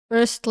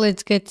First,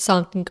 let's get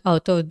something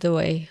out of the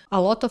way. A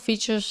lot of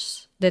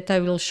features that I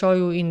will show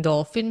you in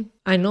Dolphin.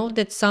 I know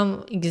that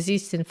some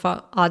exist in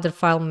other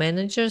file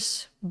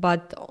managers,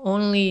 but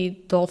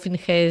only Dolphin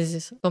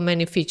has so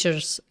many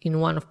features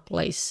in one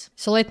place.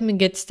 So let me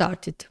get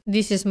started.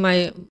 This is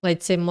my,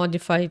 let's say,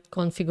 modified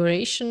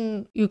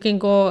configuration. You can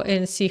go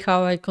and see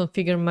how I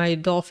configure my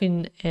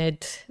Dolphin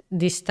at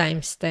this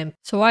timestamp.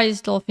 So why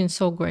is Dolphin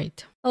so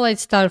great? Well,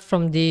 let's start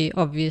from the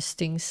obvious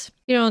things.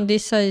 Here on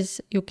this side,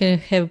 you can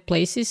have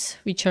places,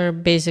 which are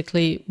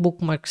basically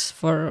bookmarks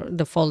for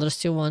the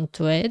folders you want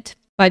to add.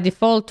 By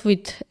default,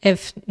 with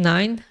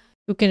F9,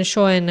 you can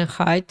show and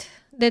hide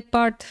that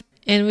part.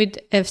 And with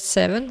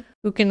F7,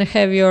 you can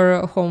have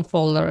your home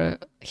folder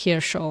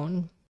here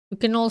shown. You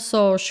can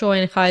also show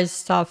and hide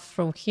stuff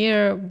from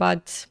here,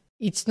 but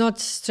it's not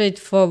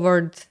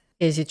straightforward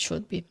as it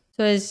should be.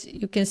 So as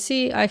you can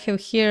see, I have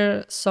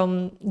here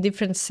some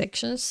different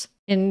sections.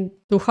 And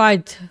to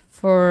hide,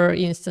 for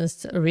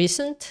instance,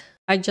 recent,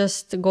 I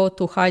just go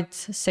to hide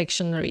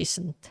section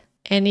recent.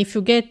 And if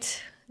you get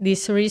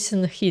this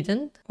recent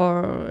hidden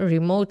or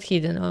remote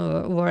hidden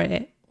or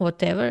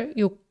whatever,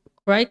 you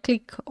right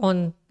click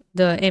on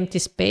the empty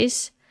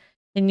space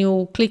and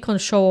you click on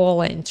show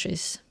all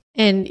entries.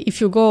 And if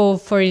you go,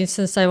 for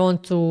instance, I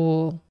want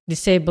to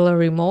disable a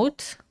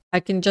remote, I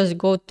can just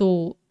go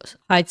to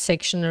hide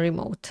section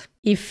remote.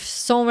 If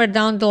somewhere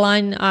down the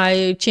line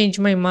I change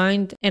my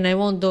mind and I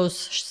want those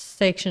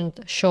sections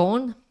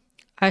shown,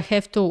 I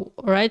have to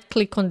right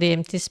click on the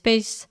empty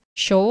space,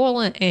 show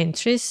all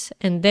entries,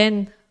 and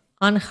then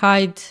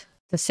unhide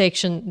the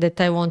section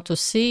that I want to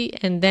see,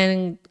 and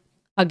then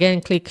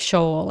again click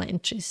show all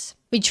entries.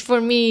 Which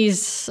for me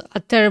is a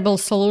terrible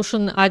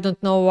solution. I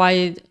don't know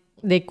why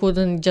they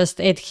couldn't just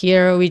add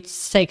here which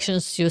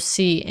sections you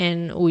see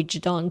and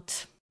which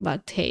don't.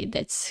 But hey,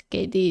 that's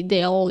KD,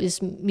 they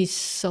always miss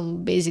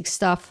some basic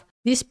stuff.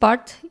 This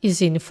part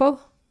is info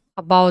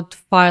about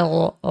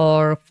file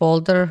or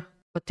folder,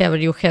 whatever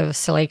you have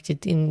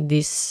selected in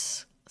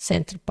this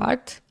center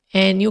part.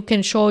 And you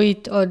can show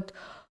it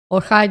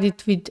or hide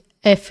it with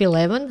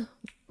F11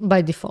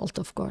 by default,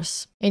 of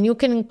course. And you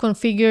can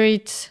configure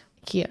it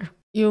here.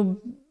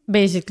 You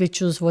basically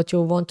choose what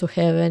you want to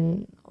have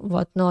and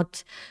what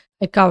not.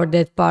 I covered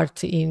that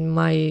part in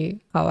my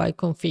how I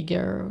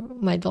configure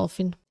my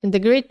Dolphin. And the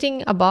great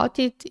thing about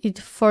it,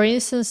 for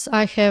instance,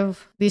 I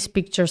have this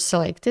picture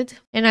selected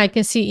and I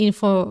can see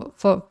info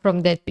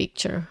from that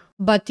picture.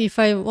 But if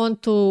I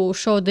want to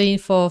show the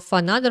info of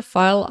another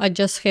file, I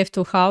just have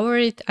to hover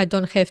it. I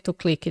don't have to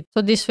click it.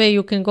 So this way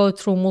you can go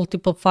through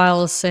multiple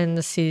files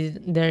and see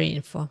their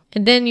info.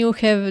 And then you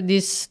have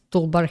this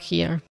toolbar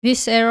here.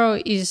 This arrow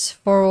is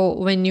for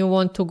when you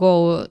want to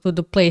go to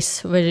the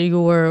place where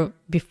you were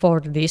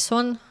before this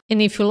one.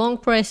 And if you long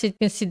press it,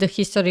 you can see the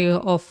history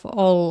of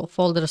all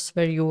folders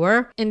where you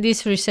were. And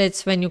this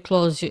resets when you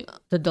close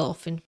the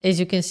Dolphin. As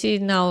you can see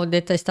now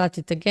that I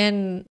started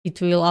again,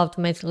 it will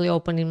automatically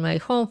open in my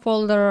home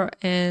folder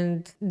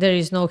and there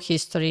is no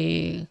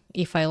history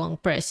if I long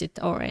press it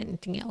or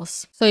anything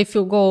else. So if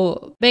you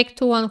go back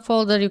to one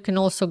folder, you can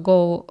also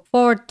go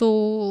forward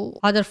to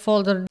other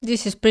folder.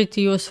 This is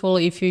pretty useful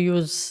if you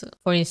use,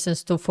 for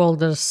instance, two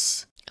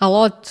folders a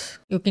lot.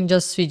 You can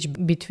just switch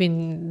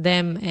between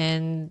them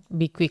and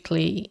be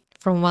quickly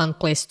from one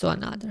place to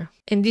another.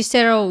 And this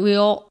arrow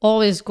will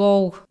always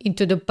go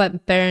into the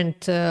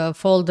parent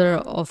folder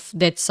of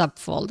that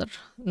subfolder,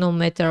 no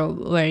matter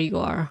where you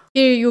are.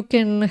 Here you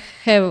can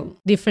have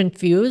different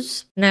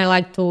views, and I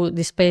like to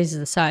display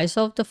the size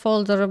of the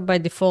folder. By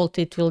default,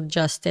 it will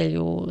just tell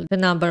you the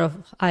number of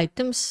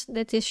items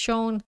that is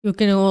shown. You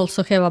can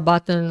also have a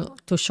button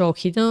to show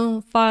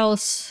hidden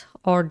files,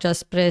 or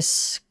just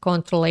press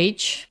Ctrl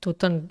H to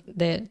turn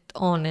that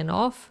on and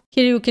off.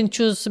 Here you can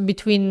choose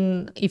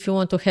between if you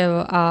want to have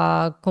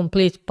a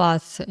complete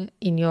path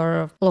in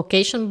your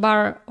location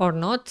bar or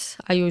not.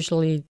 I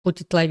usually put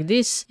it like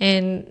this.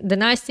 And the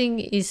nice thing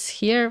is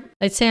here,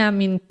 let's say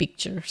I'm in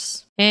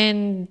pictures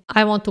and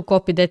I want to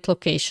copy that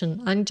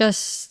location, and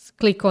just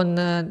click on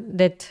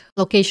that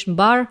location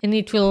bar and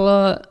it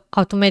will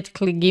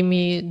automatically give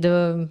me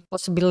the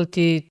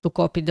possibility to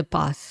copy the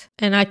path.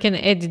 And I can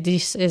edit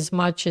this as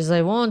much as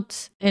I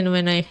want. And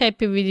when I'm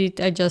happy with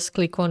it, I just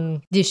click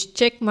on this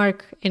check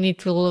mark and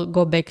it will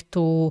go back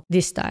to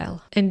this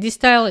tile. And this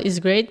tile is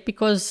great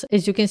because,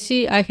 as you can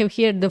see, I have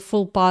here the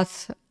full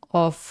path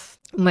of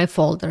my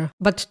folder.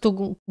 But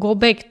to go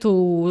back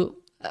to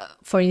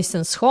for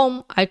instance,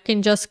 home, I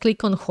can just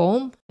click on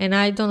home and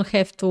I don't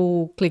have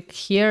to click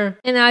here.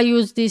 And I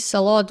use this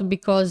a lot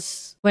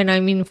because when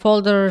I'm in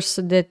folders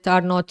that are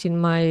not in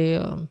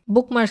my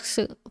bookmarks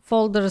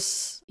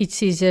folders,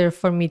 it's easier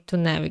for me to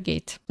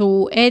navigate.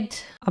 To add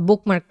a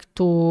bookmark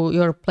to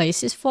your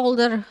places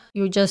folder,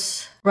 you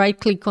just right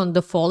click on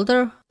the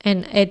folder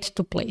and add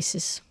to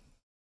places.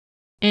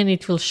 And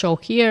it will show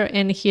here,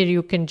 and here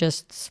you can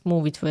just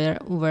move it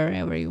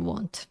wherever you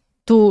want.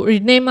 To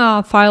rename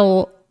a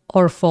file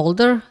or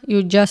folder,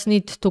 you just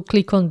need to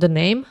click on the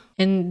name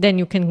and then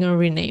you can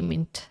rename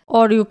it.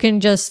 Or you can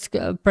just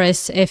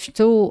press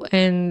F2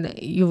 and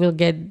you will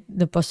get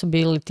the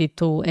possibility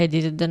to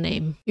edit the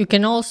name. You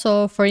can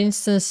also, for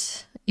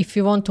instance, if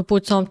you want to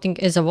put something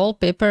as a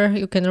wallpaper,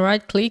 you can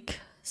right click,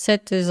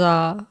 set as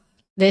a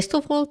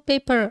desktop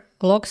wallpaper,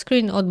 lock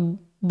screen, or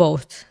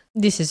both.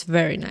 This is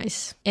very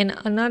nice. And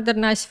another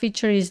nice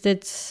feature is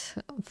that,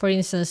 for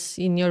instance,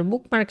 in your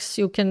bookmarks,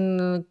 you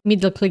can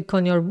middle click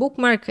on your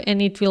bookmark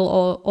and it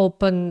will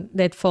open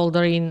that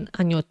folder in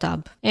a new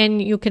tab.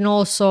 And you can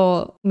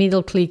also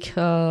middle click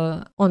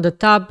on the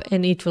tab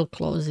and it will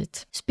close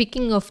it.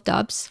 Speaking of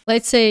tabs,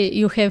 let's say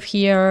you have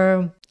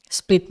here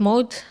split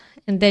mode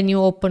and then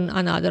you open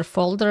another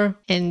folder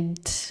and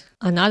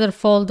another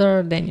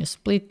folder, then you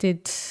split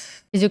it.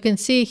 As you can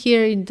see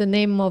here in the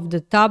name of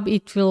the tab,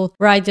 it will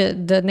write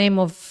the name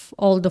of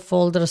all the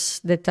folders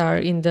that are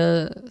in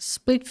the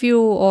split view,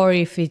 or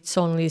if it's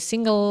only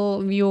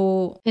single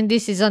view. And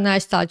this is a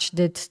nice touch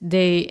that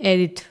they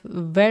added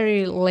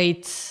very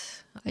late.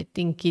 I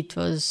think it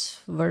was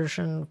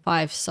version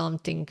 5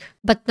 something,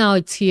 but now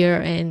it's here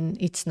and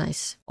it's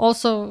nice.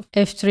 Also,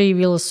 F3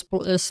 will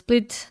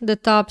split the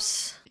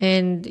tabs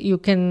and you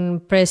can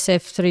press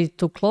F3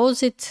 to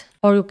close it,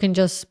 or you can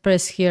just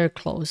press here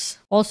close.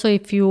 Also,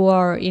 if you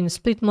are in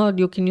split mode,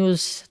 you can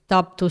use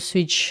tab to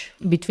switch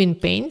between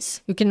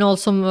panes. You can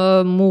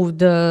also move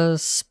the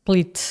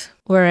split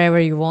wherever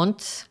you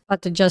want,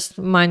 but just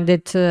mind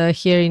that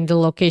here in the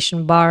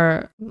location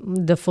bar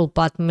the full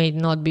path may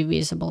not be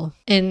visible.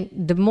 And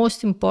the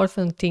most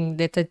important thing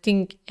that I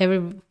think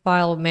every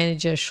file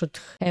manager should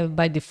have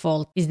by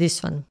default is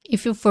this one.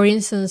 If you, for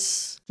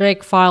instance,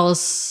 drag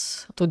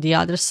files to the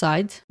other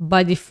side,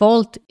 by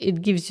default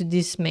it gives you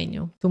this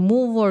menu to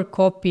move or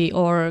copy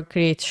or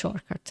create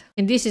shortcut.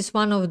 And this is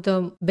one of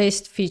the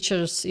best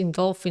features in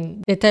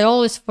Dolphin that I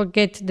always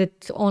forget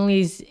that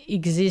only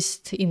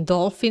exists in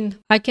Dolphin.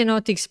 I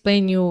cannot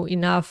explain you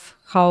enough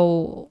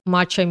how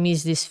much I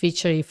miss this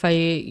feature if I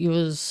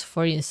use,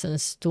 for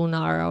instance,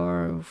 Tunar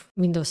or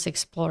Windows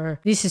Explorer.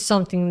 This is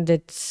something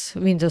that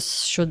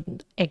Windows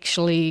should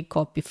actually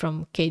copy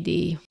from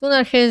KDE.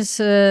 Tunar has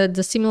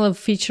the similar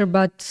feature,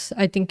 but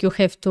I think you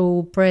have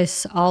to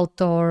press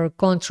Alt or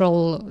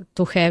Control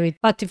to have it.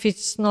 But if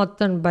it's not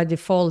done by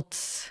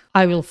default,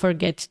 I will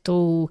forget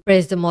to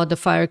press the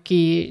modifier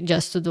key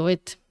just to do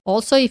it.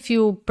 Also, if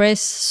you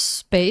press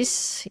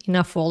space in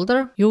a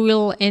folder, you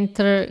will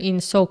enter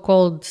in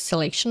so-called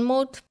selection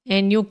mode,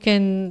 and you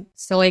can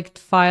select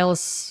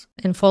files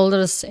and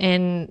folders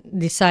and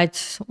decide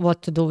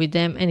what to do with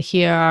them. And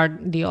here are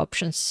the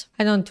options.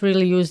 I don't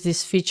really use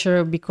this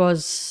feature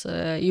because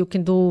you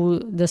can do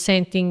the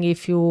same thing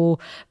if you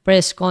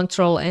press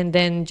Ctrl and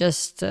then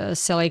just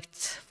select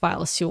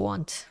files you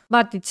want.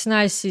 But it's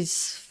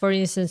nice, for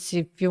instance,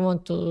 if you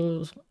want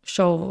to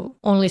show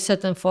only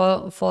certain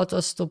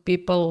photos to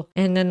people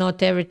and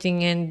not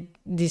everything, and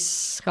this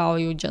is how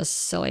you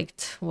just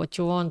select what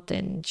you want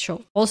and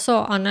show.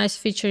 Also, a nice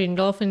feature in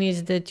Dolphin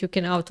is that you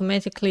can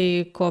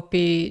automatically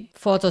copy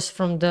photos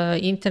from the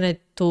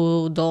internet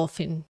to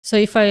Dolphin. So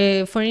if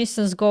I, for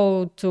instance,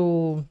 go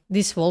to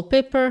this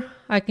wallpaper,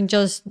 I can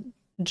just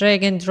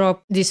drag and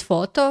drop this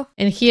photo,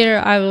 and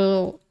here I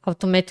will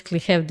automatically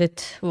have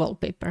that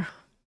wallpaper.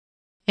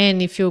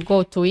 And if you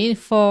go to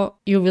info,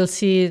 you will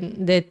see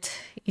that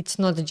it's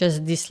not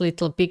just this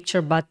little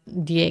picture, but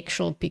the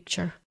actual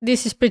picture.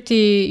 This is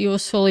pretty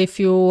useful if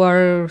you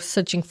are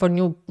searching for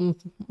new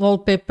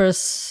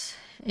wallpapers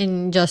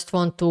and just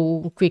want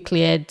to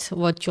quickly add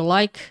what you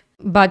like.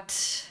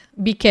 But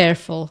be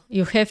careful,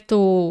 you have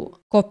to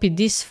copy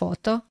this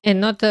photo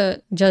and not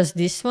just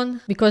this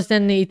one, because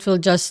then it will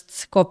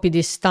just copy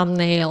this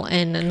thumbnail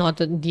and not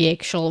the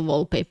actual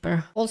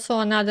wallpaper. Also,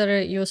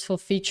 another useful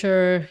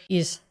feature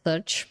is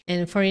search.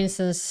 And for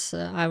instance,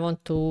 I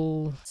want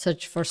to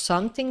search for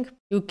something.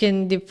 You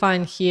can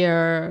define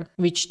here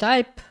which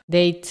type,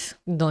 date,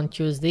 don't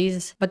use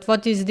these. But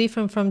what is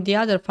different from the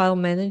other file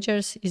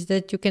managers is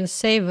that you can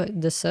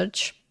save the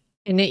search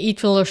and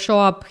it will show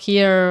up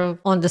here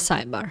on the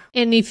sidebar.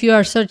 And if you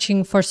are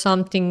searching for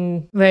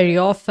something very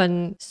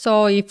often,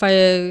 so if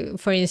I,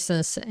 for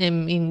instance,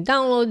 am in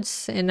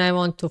downloads and I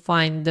want to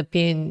find the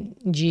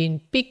PNG in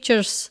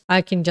pictures,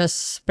 I can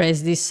just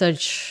press this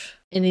search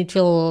and it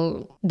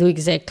will do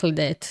exactly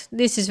that.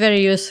 This is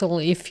very useful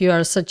if you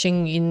are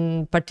searching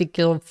in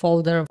particular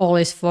folder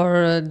always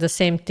for the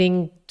same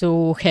thing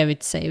to have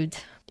it saved.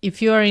 If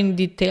you are in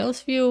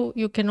details view,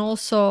 you can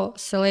also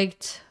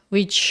select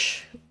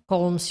which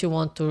columns you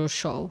want to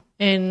show,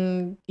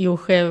 and you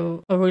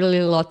have a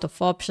really lot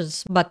of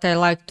options, but I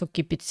like to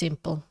keep it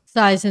simple.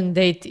 Size and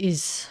date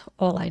is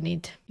all I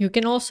need. You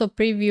can also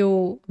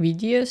preview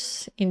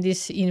videos in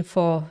this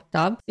info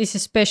tab. This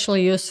is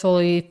especially useful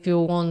if you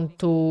want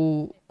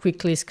to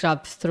quickly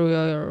scrub through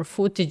your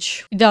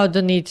footage without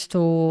the need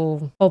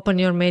to open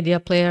your media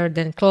player,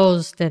 then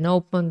close, then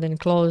open, then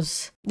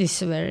close.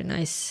 This is very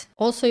nice.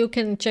 Also, you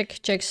can check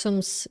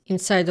checksums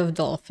inside of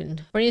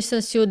Dolphin. For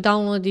instance, you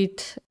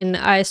downloaded an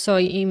ISO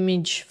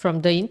image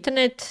from the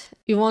internet.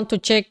 You want to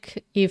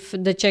check if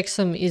the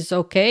checksum is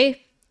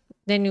okay.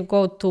 Then you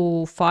go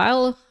to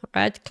File,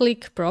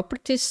 right-click,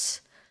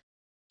 Properties,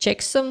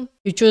 checksum.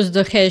 You choose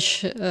the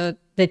hash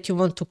that you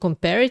want to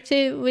compare it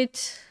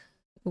with.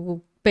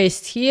 You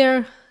paste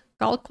here,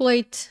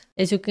 calculate.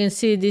 As you can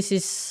see, this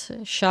is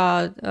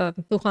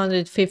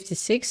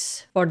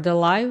SHA-256 for the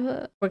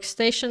live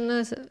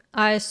workstation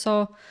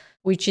ISO,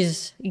 which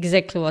is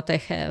exactly what I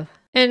have.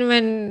 And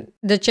when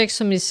the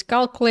checksum is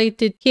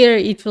calculated, here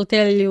it will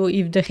tell you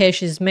if the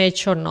hash is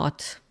matched or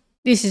not.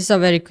 This is a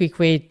very quick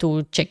way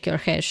to check your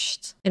hash.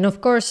 And of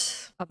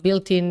course, a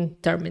built-in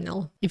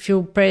terminal. If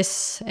you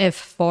press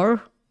F4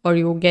 or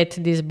you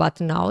get this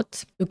button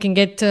out, you can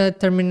get a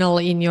terminal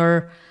in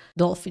your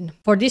Dolphin.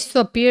 For this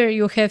to appear,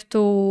 you have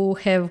to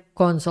have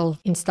console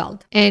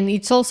installed. And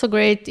it's also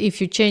great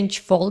if you change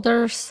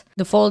folders.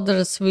 The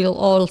folders will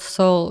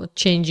also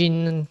change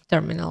in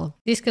terminal.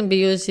 This can be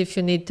used if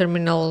you need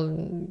terminal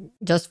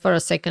just for a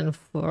second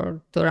to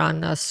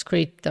run a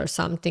script or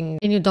something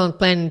and you don't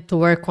plan to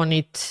work on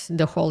it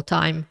the whole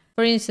time.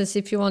 For instance,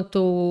 if you want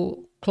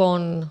to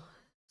clone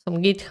some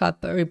GitHub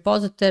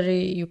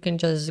repository, you can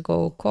just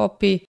go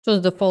copy, choose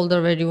the folder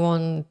where you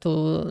want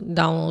to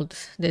download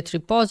that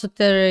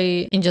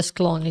repository and just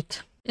clone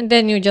it. And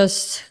then you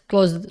just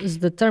close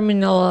the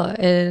terminal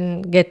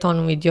and get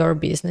on with your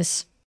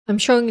business. I'm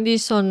showing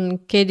this on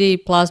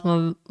KDE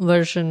Plasma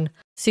version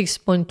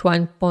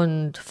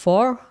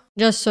 6.1.4,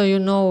 just so you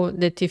know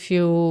that if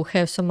you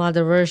have some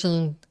other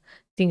version,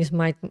 things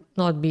might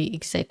not be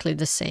exactly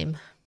the same.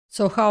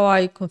 So how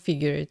I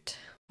configure it?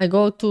 I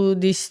go to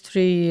these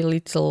three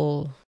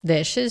little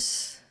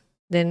dashes,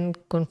 then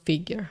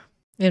configure.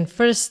 And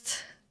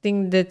first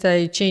thing that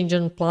I change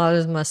on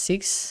Plasma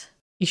 6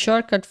 is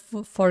shortcut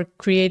for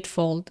create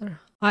folder.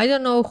 I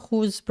don't know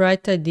whose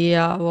bright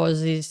idea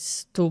was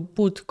this to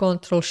put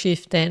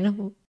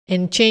Ctrl+Shift+N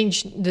and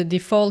change the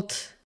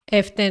default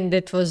F10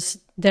 that was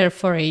there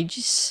for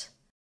ages.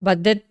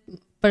 But that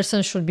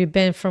person should be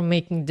banned from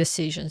making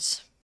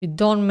decisions. You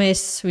don't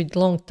mess with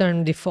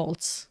long-term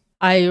defaults.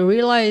 I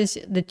realize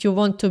that you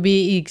want to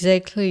be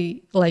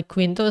exactly like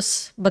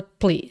Windows, but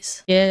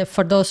please. Yeah,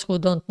 for those who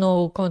don't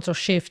know,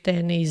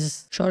 Ctrl+Shift+N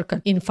is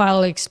shortcut in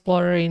File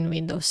Explorer in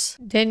Windows.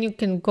 Then you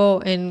can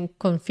go and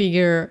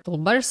configure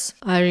toolbars.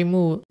 I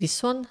remove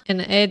this one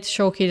and add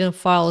show hidden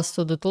files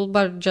to the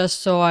toolbar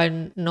just so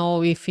I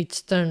know if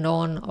it's turned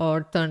on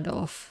or turned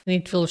off. And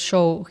it will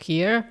show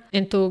here.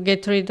 And to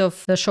get rid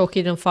of the show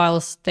hidden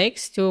files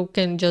text, you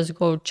can just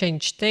go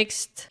change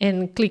text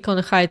and click on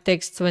hide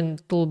text when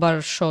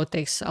toolbar show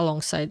text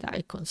alongside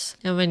icons.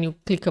 And when you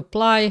click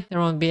apply, there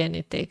won't be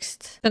any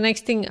text. The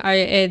next thing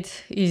I add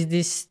is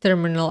this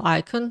terminal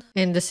icon,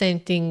 and the same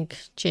thing,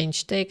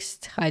 change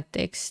text, hide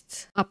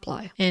text,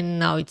 apply. And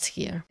now it's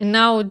here. And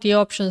now the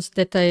options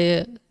that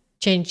I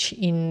change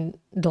in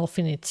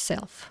Dolphin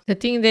itself. The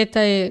thing that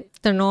I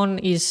turn on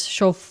is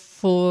show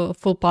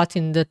full path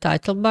in the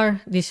title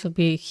bar. This will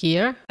be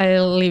here.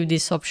 I'll leave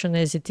this option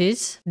as it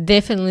is.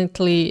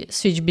 Definitely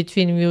switch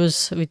between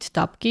views with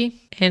tab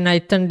key. And I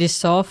turn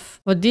this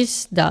off. What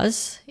this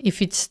does,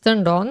 if it's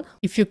turned on,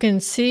 if you can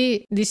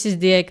see, this is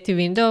the active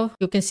window.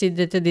 You can see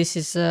that this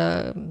is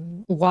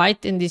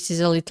white and this is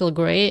a little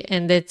gray,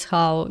 and that's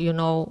how you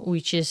know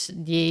which is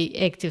the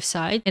active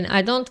side. And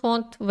I don't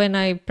want, when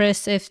I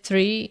press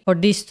F3, for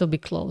this to be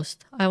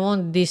closed. I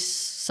want this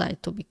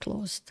side to be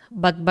closed.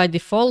 But by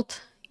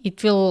default,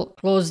 it will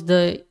close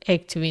the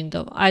active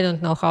window. I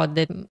don't know how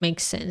that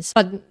makes sense,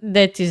 but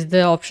that is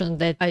the option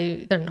that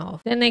I turn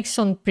off. Then next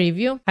on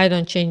preview, I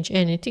don't change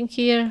anything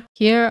here.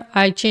 Here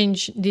I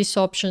change this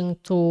option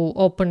to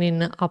open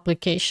in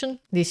application.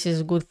 This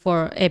is good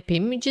for app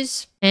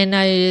images. And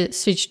I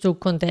switch to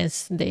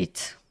condensed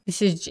date.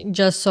 This is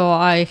just so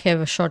I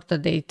have a shorter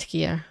date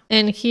here.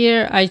 And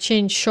here I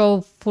change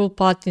show full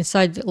path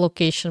inside the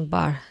location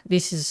bar.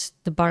 This is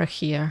the bar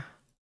here.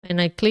 And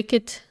I click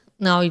it.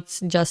 Now it's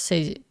just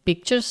says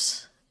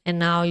pictures, and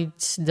now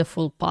it's the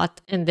full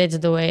path, and that's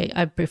the way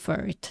I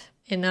prefer it.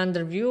 And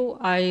under view,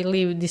 I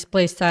leave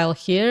display style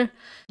here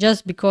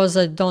just because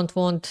I don't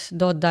want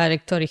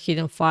 .directory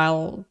hidden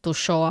file to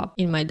show up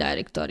in my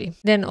directory.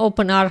 Then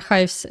open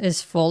archives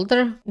as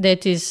folder.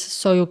 That is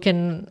so you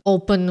can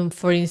open,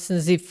 for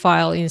instance, zip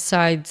file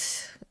inside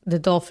the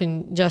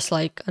Dolphin just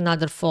like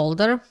another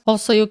folder.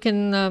 Also, you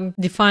can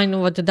define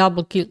what the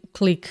double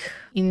click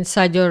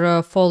inside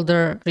your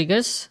folder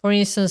triggers. For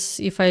instance,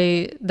 if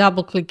I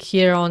double click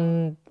here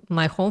on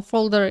my home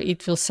folder,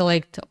 it will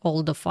select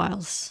all the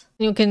files.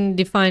 You can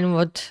define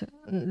what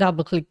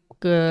double click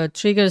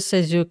triggers.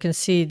 As you can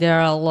see, there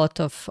are a lot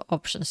of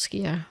options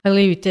here. I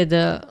leave it at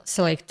the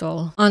select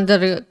all.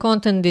 Under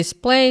content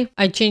display,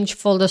 I change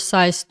folder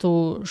size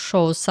to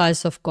show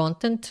size of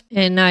content,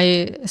 and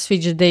I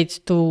switch the date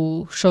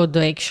to show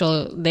the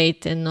actual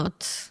date and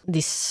not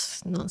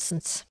this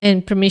nonsense.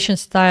 And permission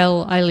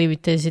style, I leave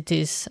it as it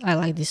is. I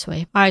like this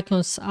way.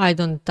 Icons, I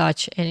don't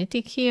touch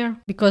anything here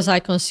because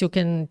icons you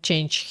can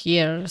change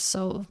here,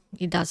 so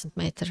it doesn't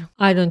matter.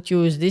 I don't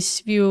use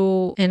this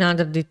view, and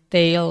under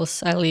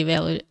details I leave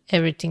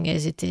everything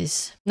as it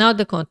is. Now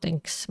the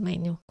context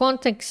menu.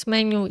 Context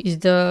menu is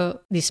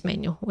this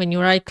menu. When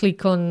you right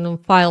click on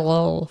file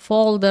or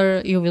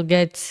folder, you will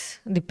get,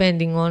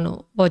 depending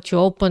on what you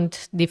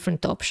opened,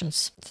 different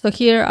options. So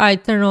here I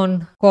turn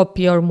on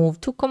copy or move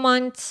to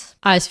commands.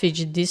 I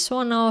switch this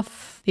one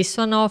off,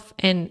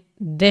 and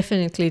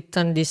definitely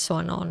turn this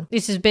one on.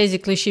 This is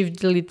basically shift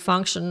delete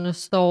function,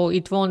 so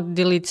it won't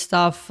delete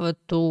stuff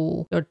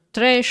to your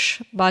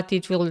trash, but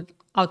it will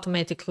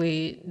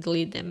automatically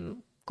delete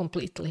them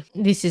completely.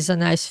 This is a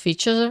nice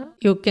feature.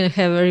 You can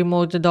have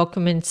remote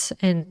documents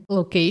and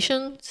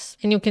locations,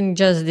 and you can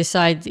just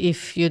decide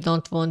if you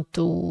don't want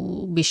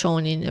to be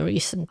shown in a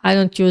recent. I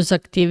don't use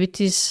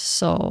activities,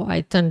 so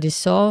I turn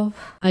this off.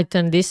 I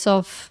turn this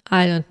off.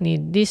 I don't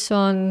need this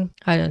one.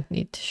 I don't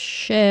need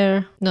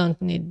share. Don't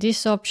need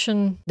this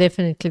option.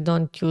 Definitely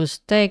don't use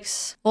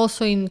text.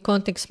 Also in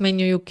context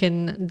menu, you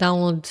can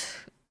download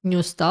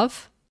new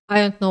stuff.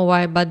 I don't know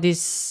why, but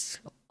this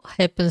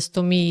happens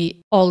to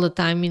me all the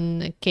time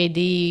in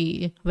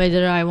KDE,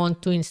 whether I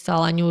want to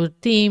install a new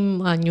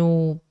theme, a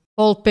new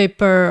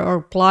wallpaper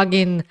or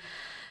plugin.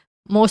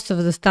 Most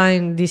of the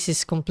time this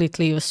is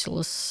completely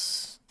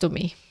useless to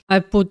me. I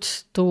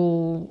put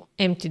to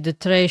empty the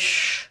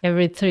trash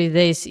every 3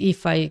 days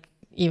if I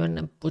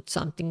even put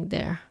something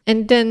there.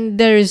 And then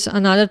there is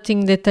another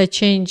thing that I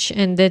change,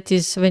 and that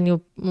is when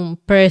you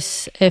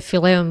press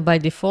F11 by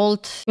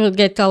default, you'll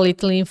get a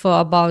little info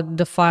about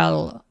the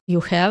file you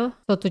have.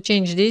 So to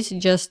change this,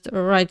 just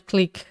right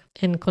click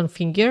and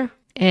configure,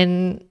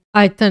 and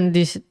I turn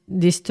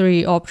these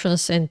 3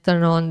 options and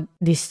turn on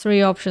these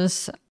 3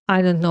 options.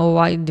 I don't know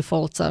why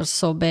defaults are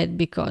so bad,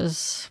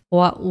 because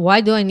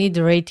why do I need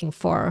the rating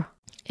for?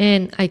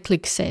 And I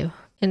click save.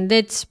 And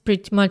that's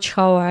pretty much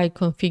how I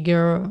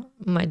configure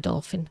my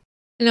Dolphin.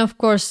 And of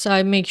course,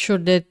 I make sure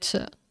that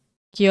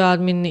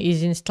QAdmin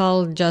is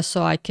installed just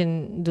so I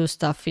can do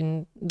stuff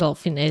in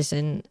Dolphin as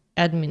an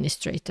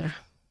administrator.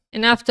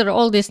 And after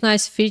all these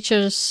nice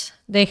features,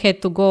 they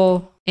had to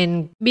go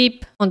and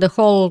beep on the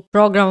whole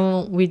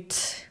program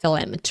with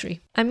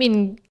telemetry. I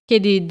mean,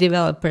 KDE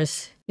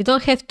developers, you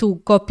don't have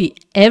to copy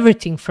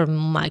everything from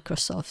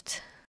Microsoft.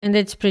 And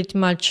that's pretty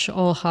much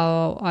all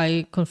how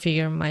I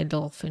configure my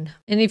Dolphin.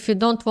 And if you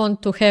don't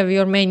want to have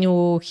your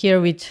menu here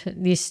with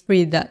these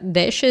 3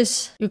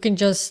 dashes, you can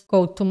just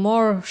go to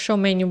more, show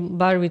menu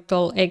bar with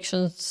all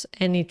actions,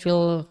 and it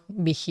will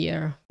be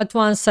here. But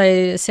once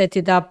I set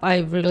it up, I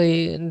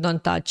really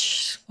don't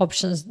touch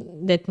options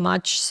that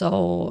much,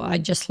 so I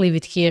just leave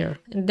it here.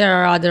 And there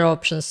are other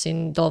options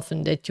in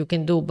Dolphin that you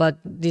can do, but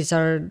these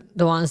are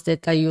the ones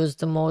that I use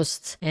the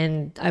most,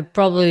 and I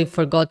probably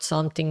forgot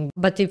something.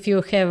 But if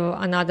you have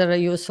another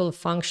useful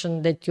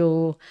function that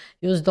you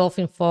use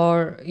Dolphin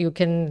for, you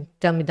can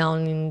tell me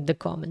down in the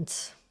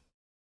comments.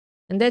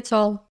 And that's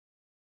all.